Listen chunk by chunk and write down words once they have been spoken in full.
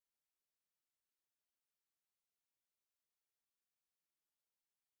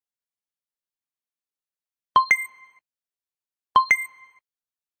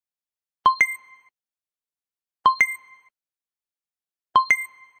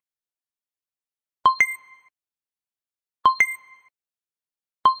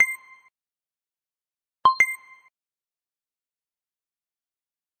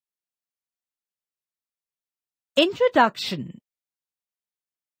Introduction.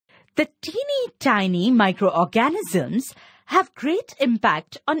 The teeny tiny microorganisms have great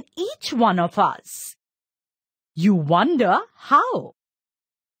impact on each one of us. You wonder how?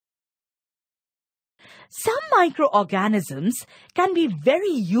 Some microorganisms can be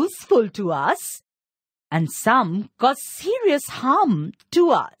very useful to us, and some cause serious harm to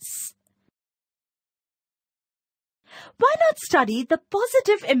us. Why not study the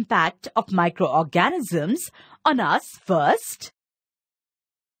positive impact of microorganisms on us first?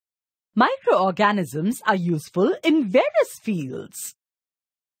 Microorganisms are useful in various fields.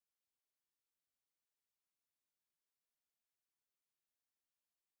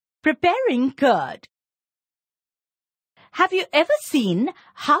 Preparing curd. Have you ever seen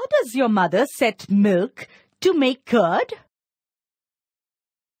how does your mother set milk to make curd?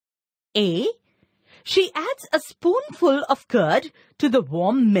 A. She adds a spoonful of curd to the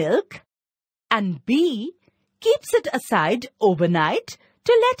warm milk, and B. Keeps it aside overnight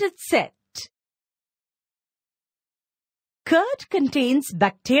to let it set. Curd contains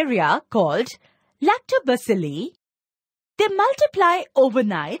bacteria called lactobacilli. They multiply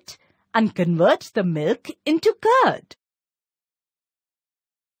overnight and convert the milk into curd.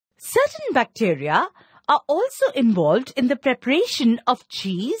 Certain bacteria are also involved in the preparation of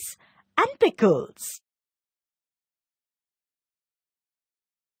cheese and pickles.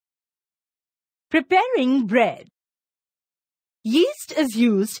 Preparing bread. Yeast is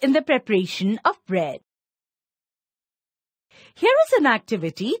used in the preparation of bread. Here is an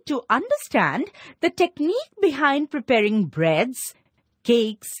activity to understand the technique behind preparing breads,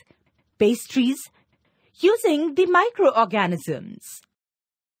 cakes, pastries using the microorganisms.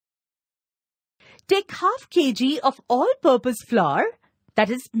 Take half kg of all-purpose flour, that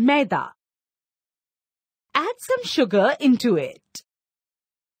is maida. Add some sugar into it.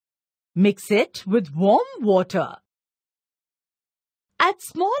 Mix it with warm water. Add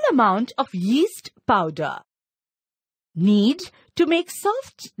small amount of yeast powder. Knead to make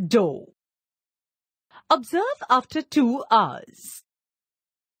soft dough. Observe after 2 hours.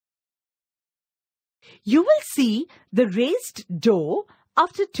 You will see the raised dough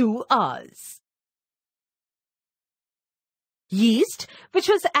after 2 hours. Yeast, which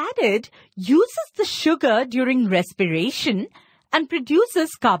was added, uses the sugar during respiration and produces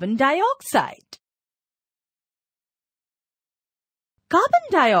carbon dioxide. Carbon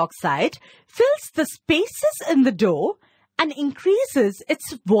dioxide fills the spaces in the dough and increases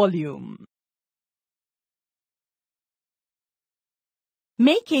its volume.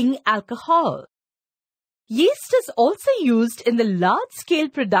 Making alcohol. Yeast is also used in the large-scale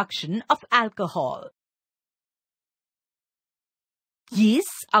production of alcohol.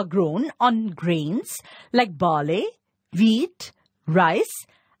 Yeasts are grown on grains like barley, wheat, rice,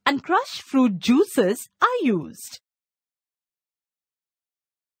 and crushed fruit juices are used.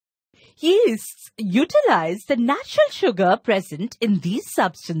 Yeasts utilize the natural sugar present in these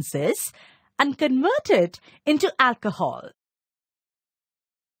substances and convert it into alcohol.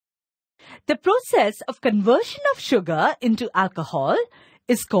 The process of conversion of sugar into alcohol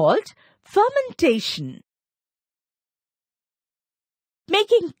is called fermentation.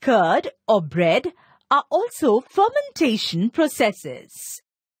 Making curd or bread are also fermentation processes.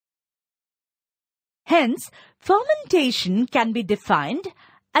 Hence, fermentation can be defined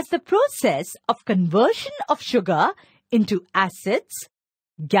as the process of conversion of sugar into acids,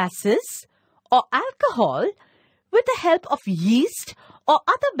 gases, or alcohol with the help of yeast or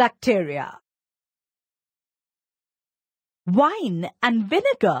other bacteria. Wine and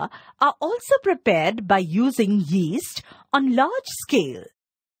vinegar are also prepared by using yeast on large scale.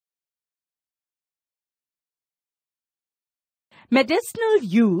 Medicinal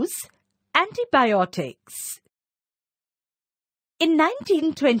use, antibiotics. In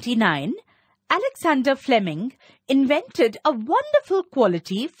 1929, Alexander Fleming invented a wonderful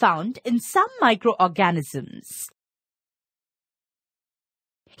quality found in some microorganisms.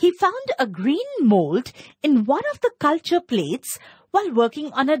 He found a green mold in one of the culture plates while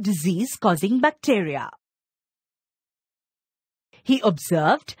working on a disease-causing bacteria. He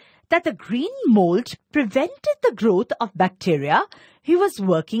observed that the green mold prevented the growth of bacteria he was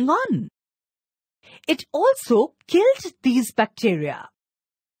working on. It also killed these bacteria.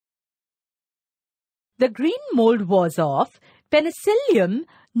 The green mold was of Penicillium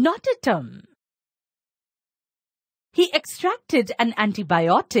notatum. He extracted an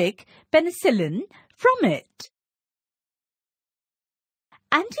antibiotic, penicillin, from it.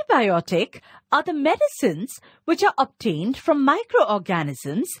 Antibiotics are the medicines which are obtained from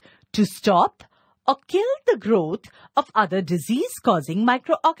microorganisms to stop or kill the growth of other disease-causing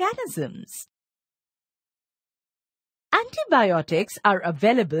microorganisms. Antibiotics are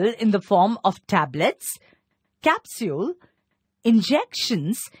available in the form of tablets, capsule,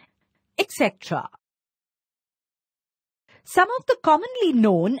 injections, etc. Some of the commonly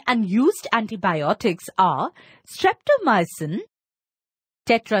known and used antibiotics are streptomycin,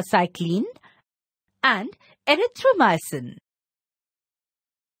 tetracycline, and erythromycin.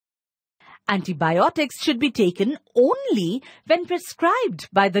 Antibiotics should be taken only when prescribed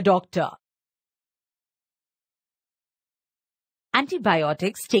by the doctor.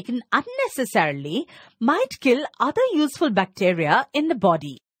 Antibiotics taken unnecessarily might kill other useful bacteria in the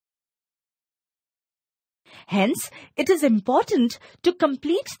body. Hence, it is important to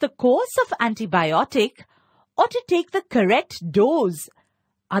complete the course of antibiotic or to take the correct dose.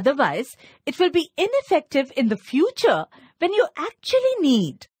 Otherwise, it will be ineffective in the future when you actually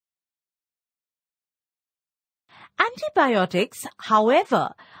need. Antibiotics,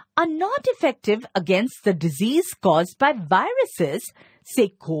 however, are not effective against the disease caused by viruses,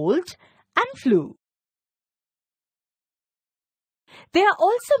 say cold and flu. They are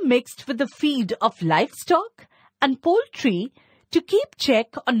also mixed with the feed of livestock and poultry to keep check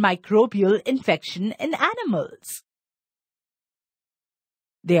on microbial infection in animals.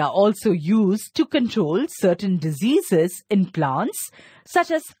 They are also used to control certain diseases in plants, such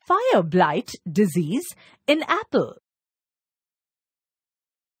as fire blight disease in apple.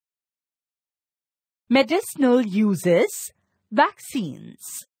 Medicinal uses, vaccines.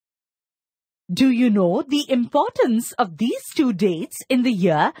 Do you know the importance of these two dates in the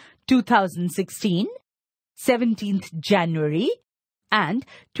year 2016, 17th January and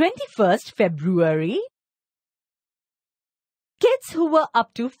 21st February? Kids who were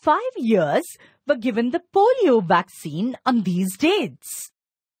up to 5 years were given the polio vaccine on these dates.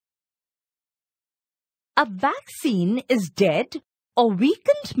 A vaccine is dead or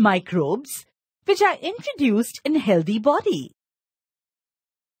weakened microbes which are introduced in healthy body.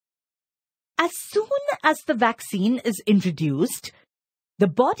 As soon as the vaccine is introduced, the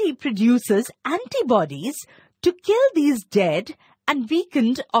body produces antibodies to kill these dead and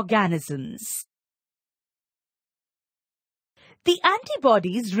weakened organisms. The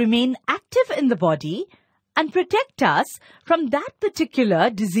antibodies remain active in the body and protect us from that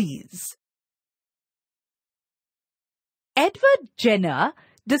particular disease. Edward Jenner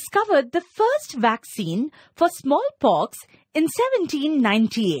discovered the first vaccine for smallpox in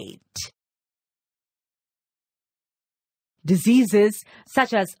 1798. Diseases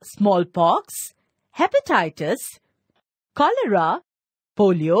such as smallpox, hepatitis, cholera,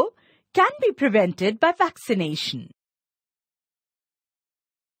 polio can be prevented by vaccination.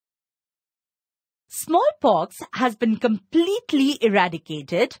 Smallpox has been completely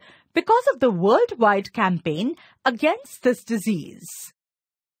eradicated because of the worldwide campaign against this disease.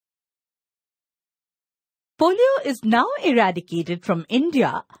 Polio is now eradicated from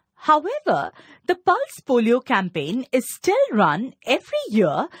India. However, the Pulse Polio campaign is still run every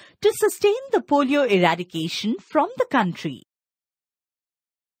year to sustain the polio eradication from the country.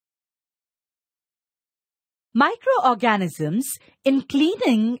 Microorganisms in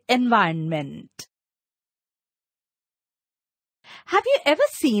cleaning environment. Have you ever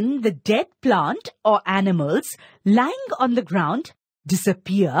seen the dead plant or animals lying on the ground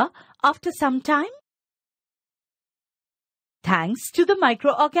disappear after some time? Thanks to the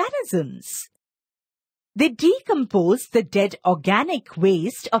microorganisms. They decompose the dead organic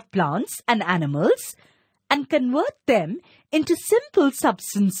waste of plants and animals and convert them into simple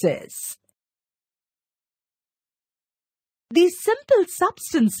substances. These simple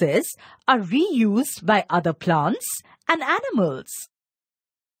substances are reused by other plants and animals.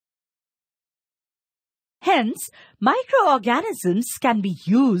 Hence, microorganisms can be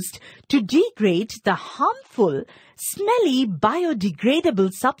used to degrade the harmful, smelly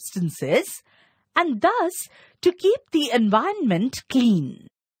biodegradable substances and thus to keep the environment clean.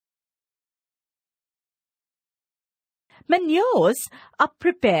 Manures are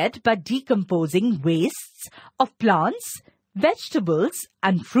prepared by decomposing wastes of plants, vegetables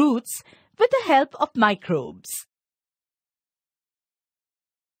and fruits with the help of microbes.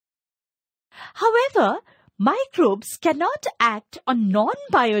 However, microbes cannot act on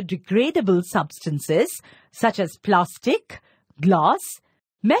non-biodegradable substances such as plastic, glass,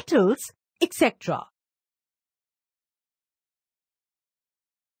 metals, etc.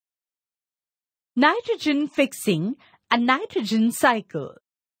 Nitrogen fixing and nitrogen cycle.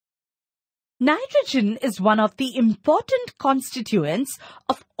 Nitrogen is one of the important constituents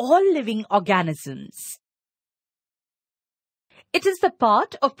of all living organisms. It is the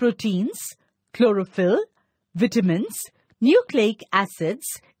part of proteins, chlorophyll, vitamins, nucleic acids,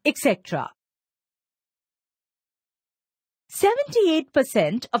 etc.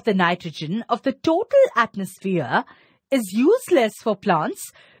 78% of the nitrogen of the total atmosphere is useless for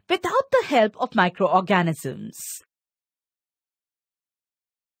plants without the help of microorganisms.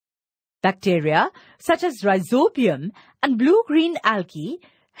 Bacteria such as Rhizobium and blue-green algae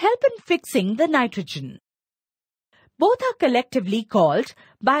help in fixing the nitrogen. Both are collectively called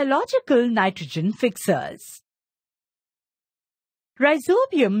biological nitrogen fixers.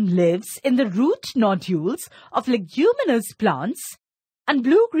 Rhizobium lives in the root nodules of leguminous plants, and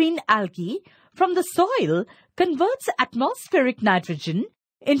blue-green algae from the soil converts atmospheric nitrogen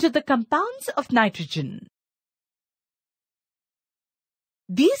into the compounds of nitrogen.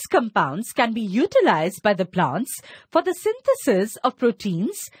 These compounds can be utilized by the plants for the synthesis of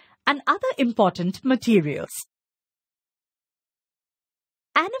proteins and other important materials.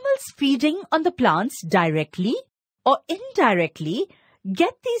 Animals feeding on the plants directly or indirectly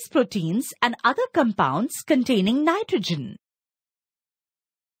get these proteins and other compounds containing nitrogen.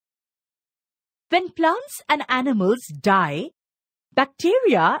 When plants and animals die,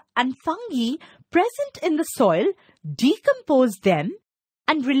 bacteria and fungi present in the soil decompose them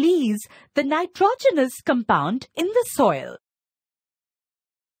and release the nitrogenous compound in the soil.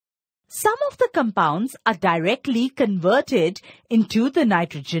 Some of the compounds are directly converted into the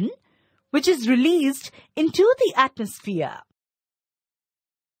nitrogen, which is released into the atmosphere.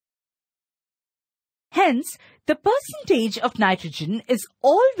 Hence, the percentage of nitrogen is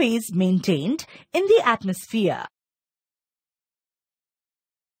always maintained in the atmosphere.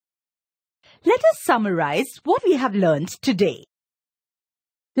 Let us summarize what we have learned today.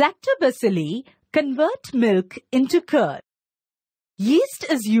 Lactobacilli convert milk into curd. Yeast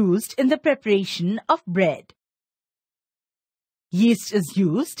is used in the preparation of bread. Yeast is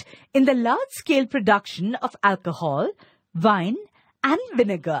used in the large-scale production of alcohol, wine, and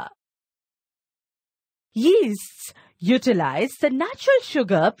vinegar. Yeasts utilize the natural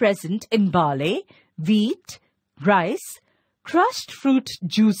sugar present in barley, wheat, rice, crushed fruit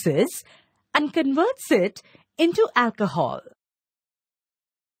juices, and converts it into alcohol.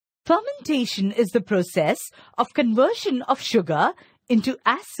 Fermentation is the process of conversion of sugar into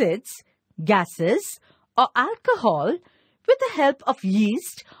acids, gases, or alcohol with the help of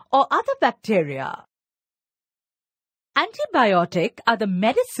yeast or other bacteria. Antibiotics are the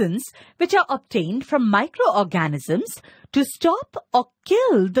medicines which are obtained from microorganisms to stop or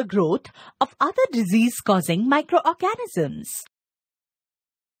kill the growth of other disease-causing microorganisms.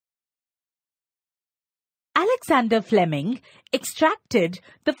 Alexander Fleming extracted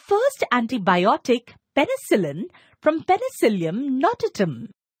the first antibiotic, penicillin, from Penicillium notatum.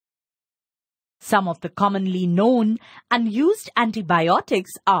 Some of the commonly known and used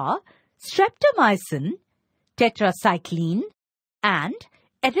antibiotics are streptomycin, tetracycline, and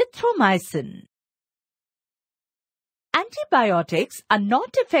erythromycin. Antibiotics are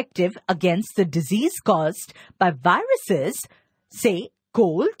not effective against the disease caused by viruses, say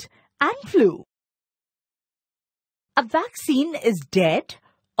cold and flu. A vaccine is dead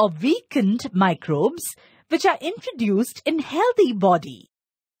or weakened microbes which are introduced in healthy body.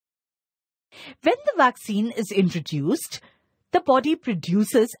 When the vaccine is introduced, the body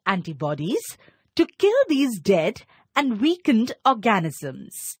produces antibodies to kill these dead and weakened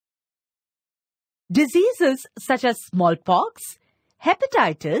organisms. Diseases such as smallpox,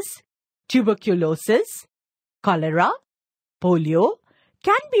 hepatitis, tuberculosis, cholera, polio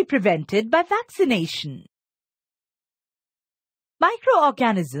can be prevented by vaccination.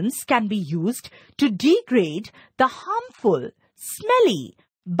 Microorganisms can be used to degrade the harmful, smelly,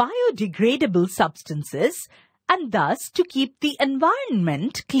 biodegradable substances and thus to keep the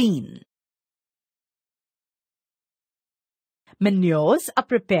environment clean. Manures are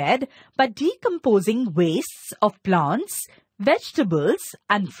prepared by decomposing wastes of plants, vegetables,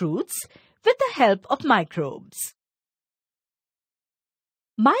 and fruits with the help of microbes.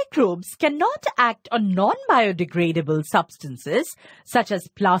 Microbes cannot act on non-biodegradable substances such as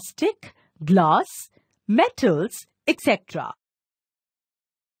plastic, glass, metals, etc.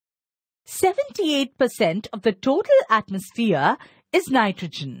 78% of the total atmosphere is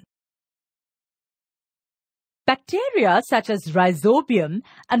nitrogen. Bacteria such as Rhizobium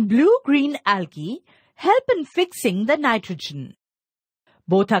and blue-green algae help in fixing the nitrogen.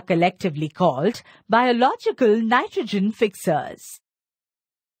 Both are collectively called biological nitrogen fixers.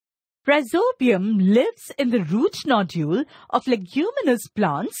 Rhizobium lives in the root nodule of leguminous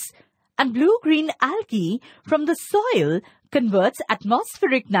plants, and blue-green algae from the soil converts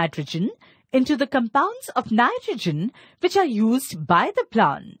atmospheric nitrogen into the compounds of nitrogen which are used by the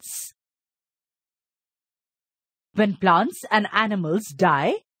plants. When plants and animals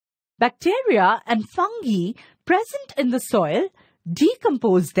die, bacteria and fungi present in the soil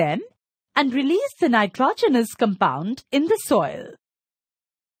decompose them and release the nitrogenous compound in the soil.